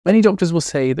Many doctors will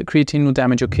say that creatine will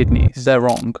damage your kidneys. They're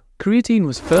wrong. Creatine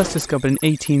was first discovered in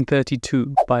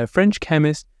 1832 by a French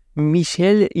chemist,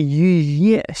 Michel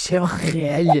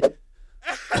Chevreul,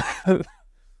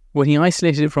 when he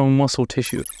isolated it from muscle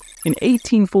tissue. In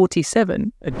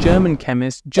 1847, a German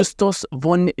chemist, Justus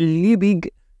von Liebig,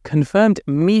 confirmed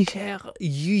Michel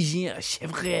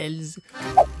Chevreul's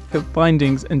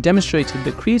findings and demonstrated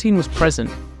that creatine was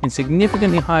present in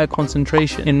significantly higher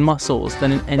concentration in muscles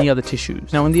than in any other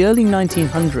tissues. Now, in the early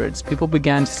 1900s, people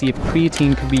began to see if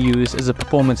creatine could be used as a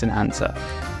performance enhancer.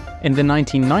 In the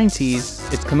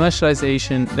 1990s, its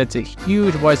commercialization led to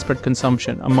huge widespread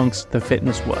consumption amongst the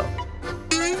fitness world.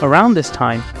 Around this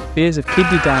time, fears of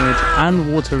kidney damage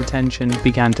and water retention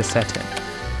began to set in.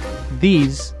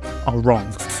 These are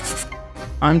wrong.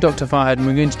 I'm Dr. Fahad, and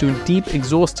we're going to do a deep,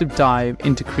 exhaustive dive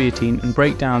into creatine and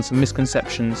break down some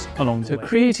misconceptions along the way.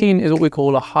 Creatine is what we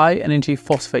call a high-energy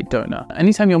phosphate donor.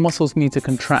 Anytime your muscles need to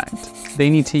contract, they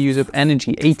need to use up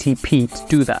energy, ATP, to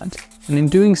do that. And in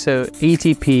doing so,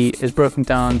 ATP is broken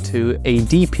down to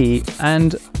ADP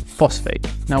and phosphate.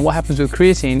 Now, what happens with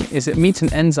creatine is it meets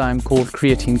an enzyme called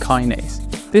creatine kinase.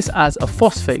 This adds a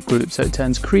phosphate group, so it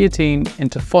turns creatine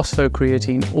into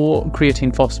phosphocreatine or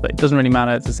creatine phosphate. Doesn't really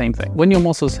matter, it's the same thing. When your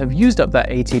muscles have used up that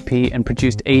ATP and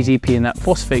produced ADP in that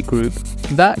phosphate group,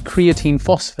 that creatine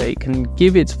phosphate can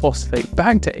give its phosphate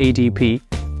back to ADP,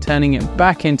 turning it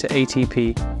back into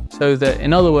ATP, so that,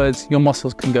 in other words, your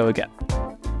muscles can go again.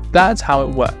 That's how it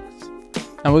works.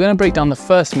 Now, we're going to break down the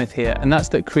first myth here, and that's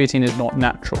that creatine is not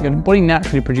natural. Your body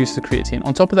naturally produces creatine.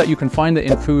 On top of that, you can find it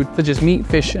in food such as meat,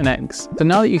 fish, and eggs. So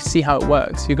now that you see how it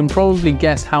works, you can probably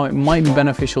guess how it might be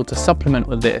beneficial to supplement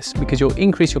with this, because you'll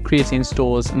increase your creatine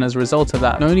stores, and as a result of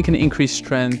that, not only can it increase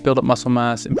strength, build up muscle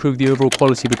mass, improve the overall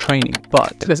quality of your training,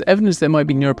 but there's evidence that it might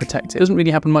be neuroprotective. It doesn't really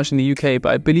happen much in the UK,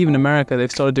 but I believe in America they've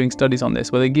started doing studies on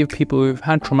this, where they give people who've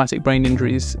had traumatic brain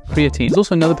injuries creatine. There's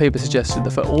also another paper suggested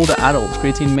that for older adults,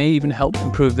 creatine may even help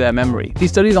improve their memory.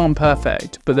 These studies aren't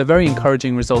perfect, but they're very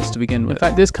encouraging results to begin with. In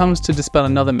fact, this comes to dispel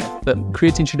another myth, that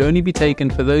creatine should only be taken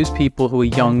for those people who are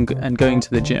young and going to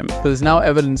the gym. But there's now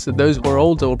evidence that those who are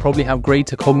older will probably have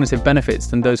greater cognitive benefits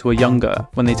than those who are younger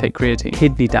when they take creatine.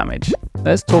 Kidney damage.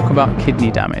 Let's talk about kidney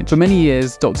damage. For many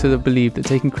years, doctors have believed that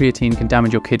taking creatine can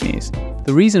damage your kidneys.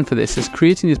 The reason for this is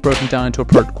creatine is broken down into a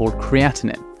product called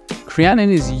creatinine. Creatinine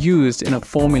is used in a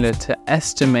formula to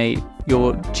estimate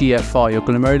your GFR, your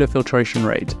glomerular filtration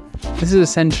rate. This is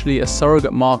essentially a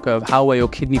surrogate marker of how well your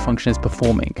kidney function is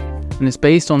performing, and it's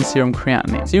based on serum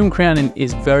creatinine. Serum creatinine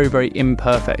is very, very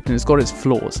imperfect, and it's got its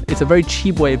flaws. It's a very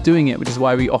cheap way of doing it, which is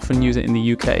why we often use it in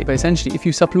the UK. But essentially, if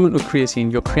you supplement with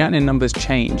creatine, your creatinine numbers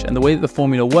change, and the way that the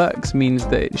formula works means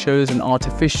that it shows an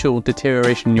artificial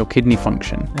deterioration in your kidney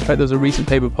function. In fact, there was a recent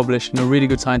paper published in a really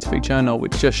good scientific journal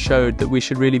which just showed that we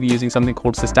should really be using something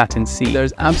called cystatin C.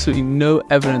 There's absolutely no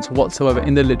evidence whatsoever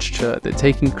in the literature that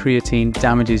taking creatine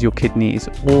damages your kidneys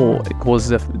or it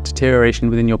causes a deterioration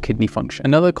within your kidney function.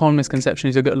 Another common misconception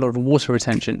is you'll get a lot of water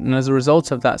retention, and as a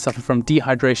result of that, suffer from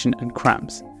dehydration and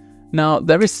cramps. Now,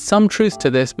 there is some truth to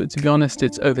this, but to be honest,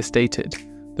 it's overstated.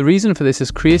 The reason for this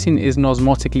is creatine is an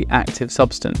osmotically active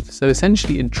substance, so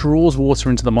essentially it draws water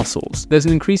into the muscles. There's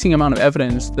an increasing amount of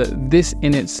evidence that this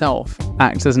in itself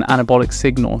acts as an anabolic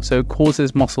signal, so it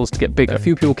causes muscles to get bigger. A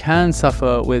few people can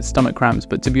suffer with stomach cramps,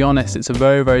 but to be honest, it's a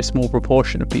very, very small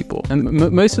proportion of people. And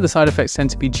most of the side effects tend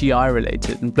to be GI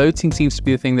related, and bloating seems to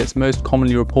be the thing that's most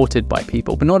commonly reported by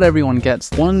people, but not everyone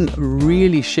gets. One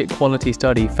really shit quality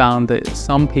study found that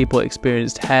some people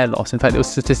experienced hair loss. In fact, it was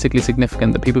statistically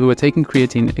significant that people who were taking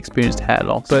creatine experienced hair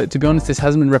loss. But to be honest, this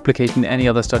hasn't been replicated in any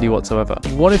other study whatsoever.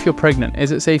 What if you're pregnant?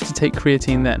 Is it safe to take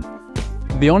creatine then?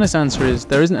 The honest answer is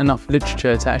there isn't enough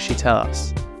literature to actually tell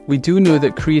us. We do know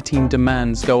that creatine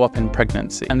demands go up in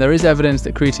pregnancy, and there is evidence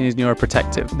that creatine is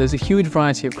neuroprotective. There's a huge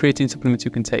variety of creatine supplements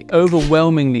you can take.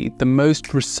 Overwhelmingly, the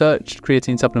most researched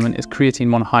creatine supplement is creatine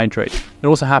monohydrate. It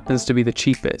also happens to be the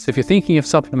cheapest. If you're thinking of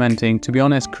supplementing, to be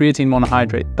honest, creatine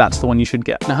monohydrate, that's the one you should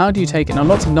get. Now, how do you take it? Now,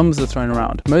 lots of numbers are thrown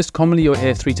around. Most commonly, you'll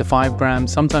hear 3 to 5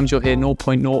 grams. Sometimes you'll hear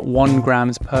 0.01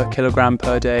 grams per kilogram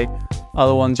per day.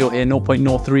 Other ones you'll hear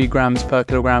 0.03 grams per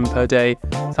kilogram per day.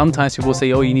 Sometimes people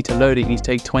say, oh, you need to load it. You need to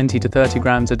take 20 to 30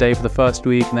 grams a day for the first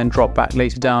week and then drop back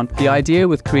later down. The idea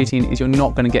with creatine is you're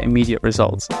not going to get immediate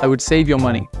results. I would save your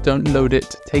money. Don't load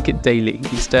it. Take it daily.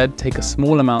 Instead, take a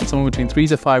small amount, somewhere between 3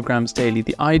 to 5 grams daily.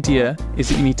 The idea is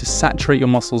that you need to saturate your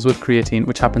muscles with creatine,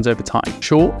 which happens over time.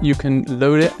 Sure, you can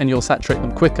load it and you'll saturate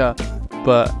them quicker,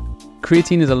 but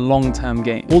Creatine is a long-term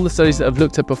gain. All the studies that have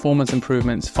looked at performance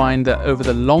improvements find that over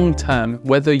the long term,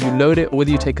 whether you load it or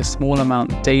whether you take a small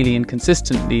amount daily and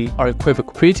consistently are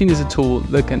equivocal. Creatine is a tool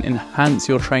that can enhance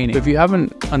your training. If you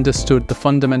haven't understood the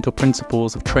fundamental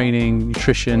principles of training,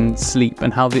 nutrition, sleep,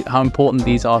 and how important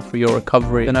these are for your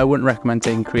recovery, then I wouldn't recommend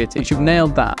taking creatine. If you've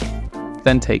nailed that,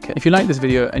 then take it. If you like this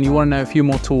video and you want to know a few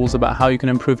more tools about how you can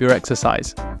improve your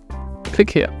exercise,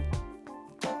 click here.